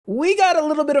We got a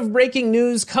little bit of breaking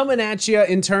news coming at you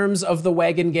in terms of the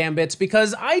Wagon Gambit,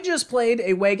 because I just played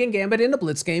a Wagon Gambit in a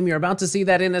Blitz game. You're about to see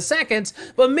that in a second,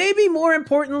 but maybe more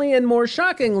importantly and more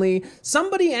shockingly,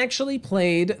 somebody actually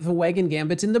played the Wagon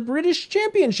Gambit in the British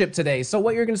Championship today. So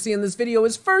what you're gonna see in this video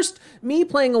is first, me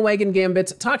playing a Wagon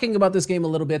Gambit, talking about this game a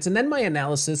little bit, and then my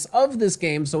analysis of this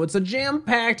game. So it's a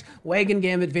jam-packed Wagon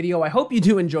Gambit video. I hope you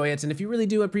do enjoy it, and if you really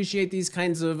do appreciate these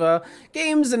kinds of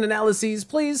games and analyses,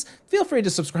 please feel free to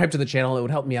subscribe to the channel. It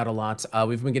would help me out a lot.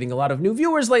 We've been getting a lot of new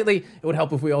viewers lately. It would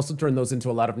help if we also turn those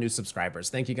into a lot of new subscribers.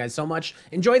 Thank you guys so much.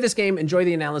 Enjoy this game, enjoy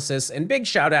the analysis, and big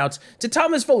shout out to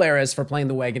Thomas Valeras for playing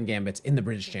the Wagon Gambit in the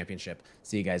British Championship.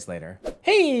 See you guys later.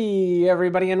 Hey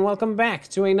everybody, and welcome back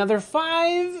to another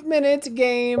 5-minute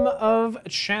game of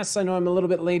chess. I know I'm a little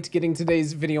bit late getting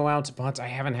today's video out, but I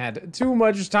haven't had too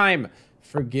much time.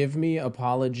 Forgive me,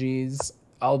 apologies.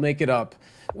 I'll make it up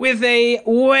with a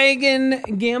Wagon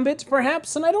Gambit,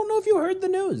 perhaps. And I don't know if you heard the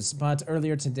news, but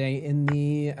earlier today in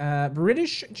the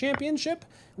British Championship,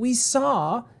 we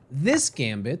saw this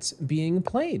Gambit being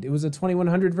played. It was a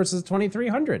 2100 versus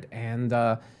 2300, and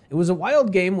it was a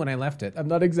wild game when I left it. I'm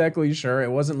not exactly sure.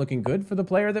 It wasn't looking good for the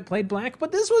player that played black,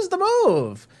 but this was the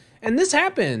move. And this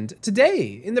happened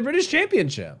today in the British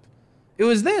Championship. It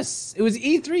was this. It was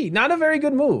E3. Not a very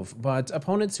good move, but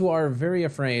opponents who are very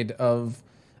afraid of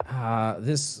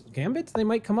this Gambit, they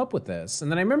might come up with this. And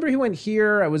then I remember he went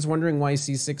here. I was wondering why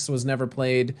C6 was never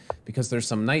played, because there's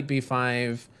some knight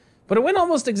B5. But it went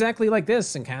almost exactly like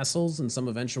this, and castles, and some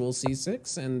eventual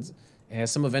C6, and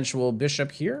some eventual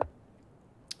bishop here.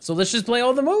 So let's just play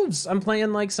all the moves. I'm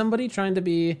playing like somebody trying to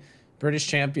be British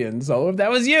champion. So if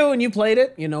that was you and you played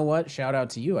it, you know what? Shout out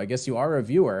to you. I guess you are a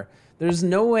viewer. There's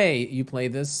no way you play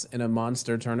this in a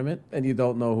monster tournament and you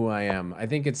don't know who I am. I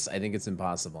think it's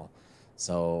impossible.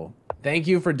 So thank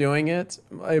you for doing it.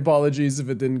 My apologies if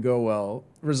it didn't go well.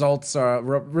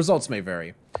 Results may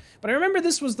vary. But I remember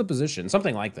this was the position,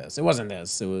 something like this. It wasn't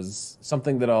this. It was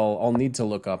something that I'll need to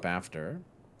look up after.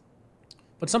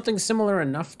 But something similar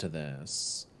enough to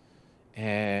this.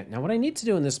 Now what I need to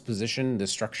do in this position,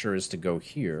 this structure, is to go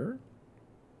here.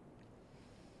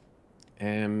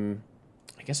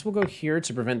 I guess we'll go here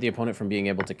to prevent the opponent from being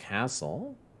able to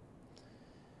castle.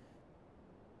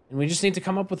 And we just need to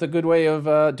come up with a good way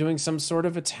of doing some sort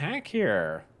of attack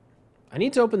here. I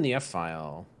need to open the F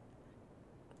file.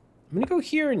 I'm gonna go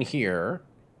here and here.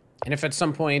 And if at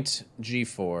some point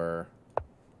G4,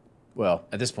 well,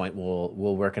 at this point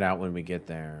we'll work it out when we get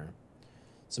there.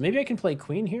 So maybe I can play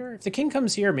queen here. If the king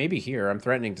comes here, maybe here. I'm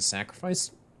threatening to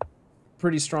sacrifice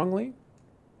pretty strongly.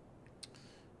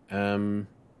 So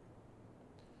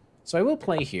I will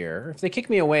play here. If they kick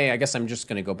me away, I guess I'm just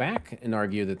going to go back and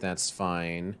argue that that's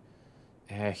fine.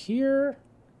 Here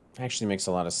actually makes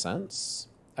a lot of sense.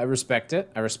 I respect it.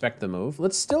 I respect the move.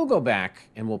 Let's still go back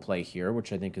and we'll play here,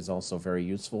 which I think is also very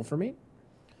useful for me.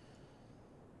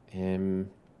 And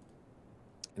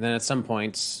then at some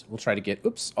point, we'll try to get,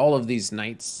 all of these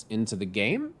knights into the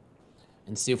game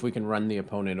and see if we can run the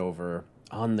opponent over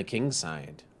on the king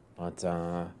side. But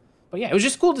yeah, it was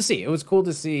just cool to see. It was cool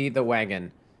to see the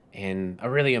Wagon in a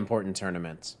really important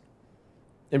tournament.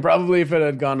 And probably if it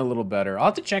had gone a little better, I'll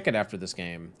have to check it after this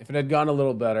game. If it had gone a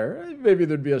little better, maybe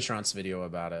there'd be a Shrance video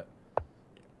about it.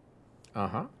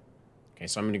 Okay,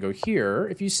 so I'm gonna go here.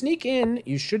 If you sneak in,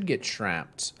 you should get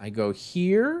trapped. I go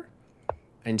here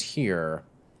and here,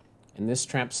 and this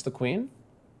traps the queen.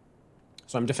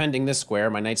 So I'm defending this square.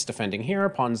 My knight's defending here,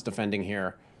 pawn's defending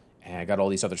here. And I got all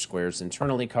these other squares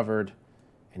internally covered.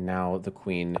 And now the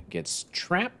queen gets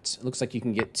trapped. It looks like you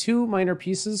can get 2 minor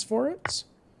pieces for it.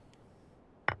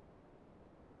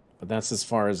 But that's as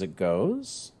far as it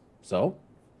goes. So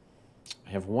I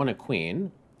have won a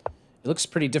queen. It looks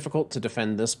pretty difficult to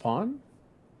defend this pawn.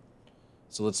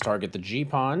 So let's target the G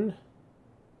pawn.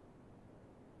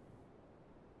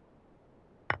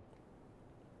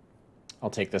 I'll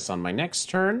take this on my next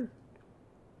turn.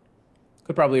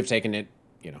 Could probably have taken it,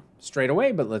 straight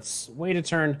away, but let's wait a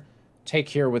turn. Take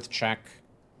here with check.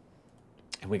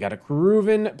 And we got a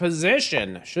groovin'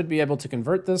 position. Should be able to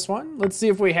convert this one. Let's see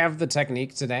if we have the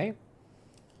technique today.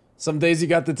 Some days you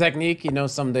got the technique,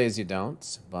 some days you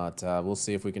don't. But we'll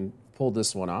see if we can pull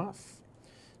this one off.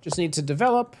 Just need to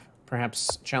develop,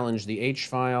 perhaps challenge the H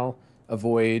file,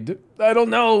 avoid, I don't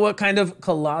know what kind of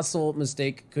colossal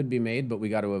mistake could be made, but we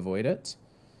got to avoid it.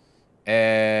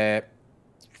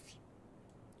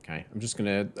 Okay, I'm just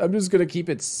gonna keep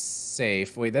it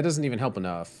safe. Wait, that doesn't even help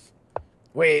enough.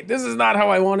 Wait, this is not how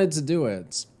I wanted to do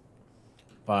it.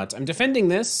 But I'm defending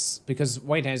this because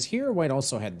white has here, white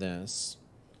also had this.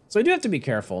 So I do have to be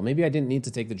careful. Maybe I didn't need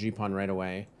to take the G pawn right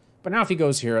away. But now if he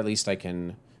goes here, at least I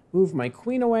can move my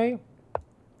queen away.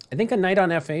 I think a knight on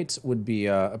f8 would be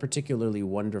a particularly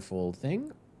wonderful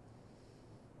thing.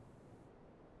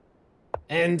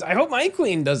 And I hope my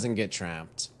queen doesn't get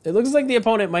trapped. It looks like the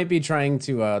opponent might be trying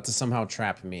to somehow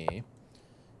trap me.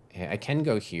 I can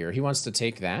go here. He wants to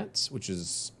take that, which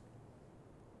is,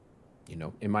 you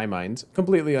know, in my mind,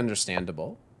 completely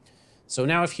understandable. So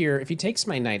now if he takes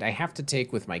my knight, I have to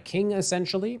take with my king,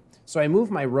 essentially. So I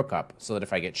move my rook up so that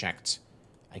if I get checked,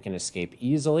 I can escape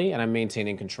easily, and I'm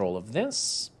maintaining control of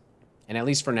this. And at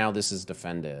least for now, this is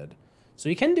defended. So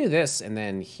you can do this, and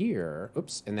then here,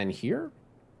 oops, and then here.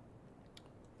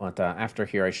 But after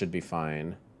here, I should be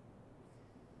fine.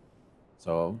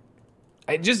 So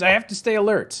I have to stay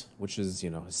alert, which is, you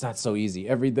know, it's not so easy.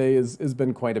 Every day has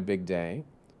been quite a big day,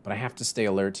 but I have to stay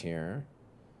alert here.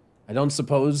 I don't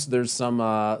suppose there's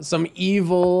some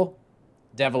evil,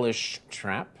 devilish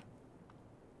trap.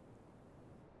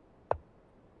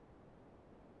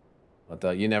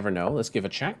 But you never know. Let's give a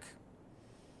check.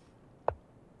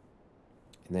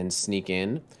 And then sneak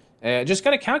in. Just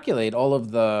got to calculate all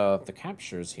of the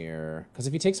captures here. Because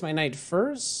if he takes my knight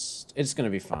first, it's going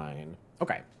to be fine.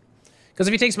 Okay. Because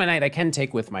if he takes my knight, I can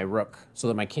take with my rook. So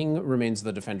that my king remains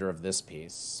the defender of this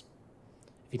piece.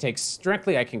 If he takes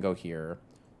directly, I can go here.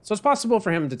 So it's possible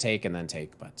for him to take and then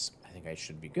take. But I think I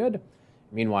should be good.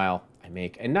 Meanwhile, I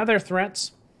make another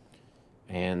threat.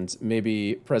 And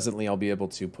maybe presently I'll be able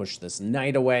to push this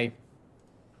knight away.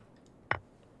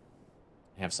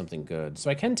 Have something good. So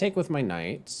I can take with my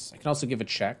knight. I can also give a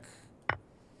check.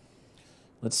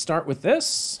 Let's start with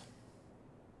this.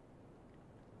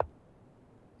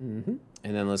 And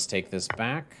then let's take this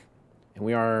back. And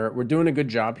we're doing a good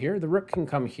job here. The rook can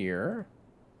come here.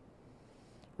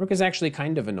 Rook is actually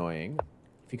kind of annoying.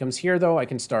 If he comes here, though, I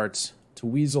can start to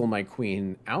weasel my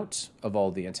queen out of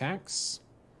all the attacks.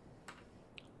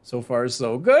 So far,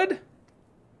 so good.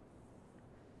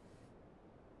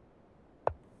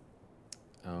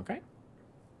 Okay.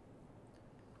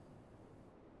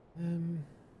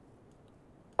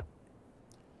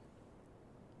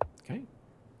 Okay.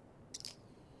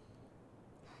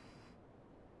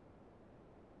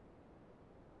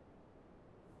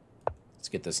 Let's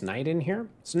get this knight in here.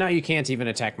 So now you can't even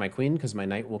attack my queen because my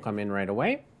knight will come in right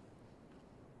away.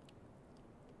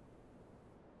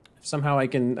 If somehow I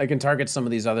can target some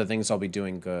of these other things, I'll be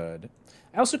doing good.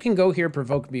 I also can go here,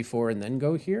 provoke b4, and then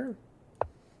go here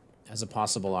as a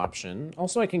possible option.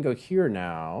 Also, I can go here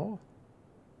now.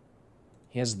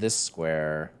 He has this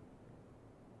square.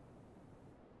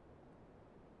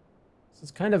 So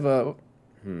it's kind of a...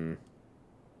 I'm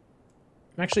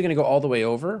actually going to go all the way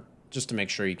over, just to make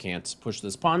sure you can't push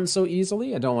this pawn so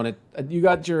easily. I don't want it... You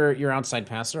got your outside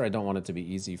passer. I don't want it to be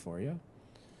easy for you.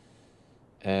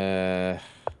 I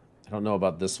don't know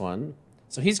about this one.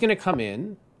 So he's going to come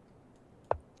in.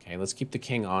 Okay, let's keep the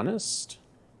king honest.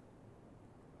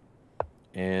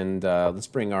 And let's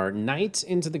bring our knight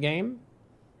into the game.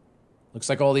 Looks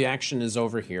like all the action is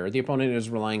over here. The opponent is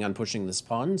relying on pushing this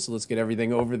pawn, so let's get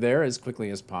everything over there as quickly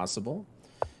as possible.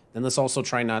 Then let's also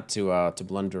try not to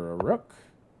blunder a rook.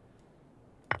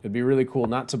 It'd be really cool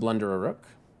not to blunder a rook.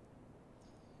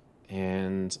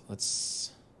 And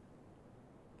let's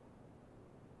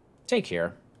take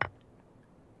here.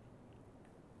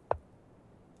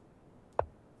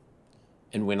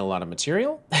 And win a lot of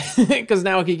material. Because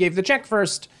now he gave the check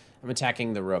first. I'm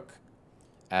attacking the rook.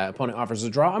 Opponent offers a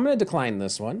draw. I'm going to decline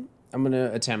this one. I'm going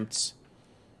to attempt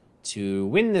to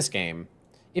win this game.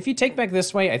 If you take back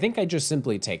this way, I think I just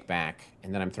simply take back.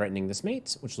 And then I'm threatening this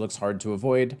mate, which looks hard to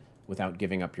avoid without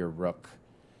giving up your rook.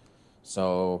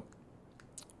 So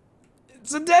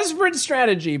it's a desperate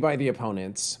strategy by the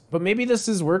opponents. But maybe this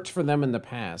has worked for them in the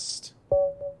past.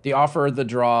 The offer, the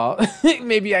draw.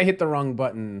 Maybe I hit the wrong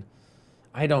button.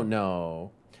 I don't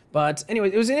know. But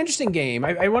anyway, it was an interesting game.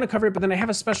 I want to cover it, but then I have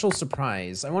a special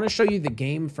surprise. I want to show you the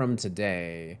game from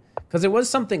today. Because it was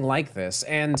something like this.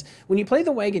 And when you play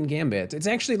the Wagon Gambit, it's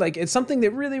actually like, it's something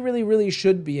that really, really, really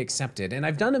should be accepted. And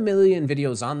I've done a million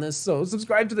videos on this, so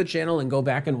subscribe to the channel and go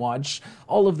back and watch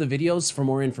all of the videos for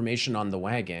more information on the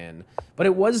Wagon. But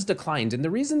it was declined. And the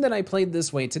reason that I played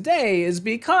this way today is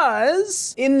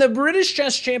because in the British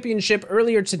Chess Championship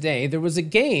earlier today, there was a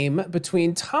game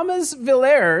between Thomas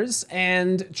Villers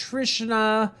and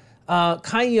Trishna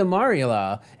Kaya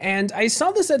Marila. And I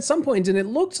saw this at some point and it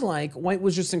looked like white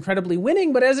was just incredibly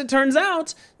winning, but as it turns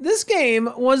out, this game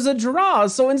was a draw.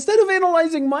 So instead of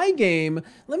analyzing my game,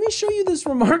 let me show you this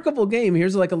remarkable game.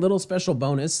 Here's like a little special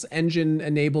bonus,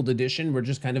 engine-enabled edition. We're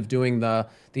just kind of doing the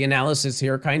analysis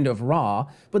here, kind of raw.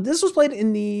 But this was played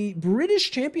in the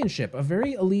British Championship, a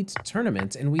very elite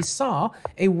tournament, and we saw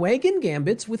a Wagon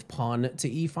Gambit with pawn to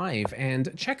e5.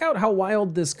 And check out how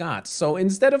wild this got. So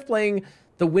instead of playing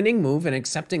the winning move and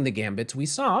accepting the gambit, we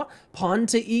saw pawn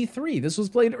to e3. This was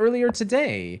played earlier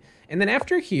today. And then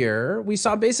after here, we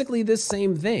saw basically this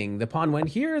same thing. The pawn went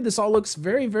here. This all looks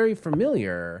very, very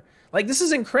familiar. Like, this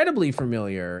is incredibly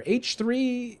familiar.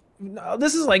 h3,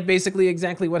 this is like basically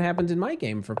exactly what happened in my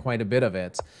game for quite a bit of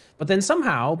it. But then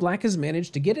somehow black has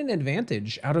managed to get an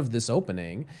advantage out of this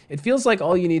opening. It feels like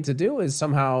all you need to do is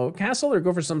somehow castle or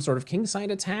go for some sort of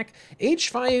kingside attack.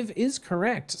 h5 is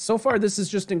correct. So far, this is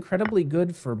just incredibly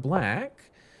good for black.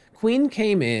 Queen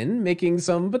came in, making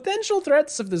some potential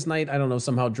threats if this knight, I don't know,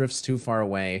 somehow drifts too far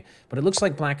away. But it looks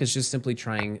like black is just simply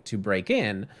trying to break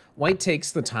in. White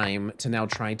takes the time to now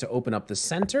try to open up the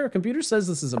center. Computer says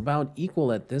this is about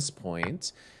equal at this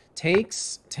point.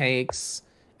 Takes,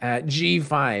 at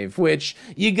g5, which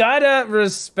you gotta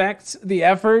respect the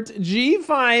effort.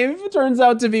 g5 turns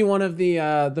out to be one of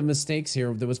the mistakes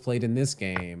here that was played in this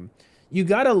game. You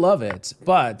gotta love it,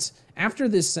 but after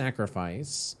this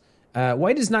sacrifice,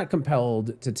 white is not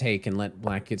compelled to take and let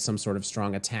black get some sort of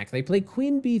strong attack. They play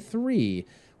queen b3,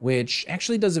 which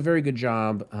actually does a very good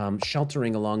job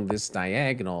sheltering along this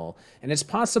diagonal. And it's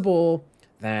possible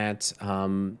that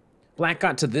black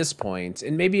got to this point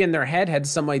and maybe in their head had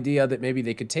some idea that maybe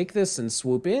they could take this and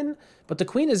swoop in, but the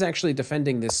queen is actually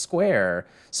defending this square.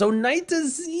 So knight to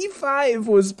c5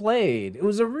 was played. It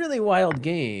was a really wild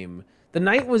game. The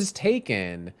knight was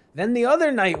taken, then the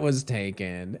other knight was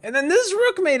taken, and then this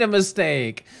rook made a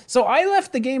mistake. So I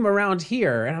left the game around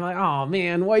here, and I'm like, oh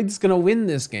man, white's gonna win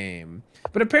this game.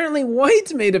 But apparently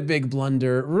white made a big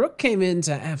blunder. Rook came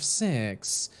into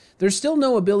f6. There's still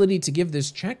no ability to give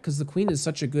this check because the queen is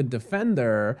such a good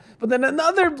defender. But then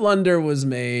another blunder was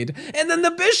made, and then the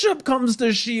bishop comes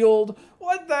to shield.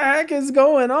 What the heck is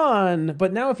going on?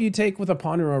 But now if you take with a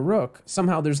pawn or a rook,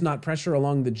 somehow there's not pressure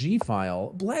along the g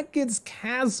file. Black gets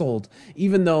castled,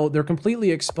 even though they're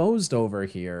completely exposed over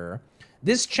here.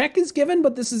 This check is given,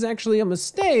 but this is actually a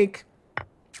mistake.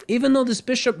 Even though this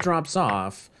bishop drops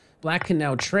off, black can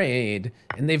now trade,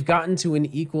 and they've gotten to an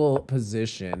equal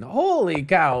position. Holy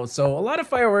cow. So a lot of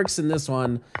fireworks in this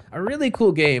one. A really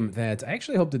cool game that I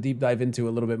actually hope to deep dive into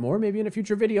a little bit more, maybe in a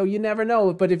future video. You never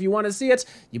know. But if you want to see it,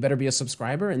 you better be a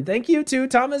subscriber. And thank you to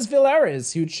Thomas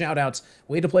Villares. Huge shout out.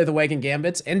 Way to play the Wagon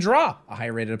Gambit and draw a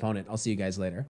high-rated opponent. I'll see you guys later.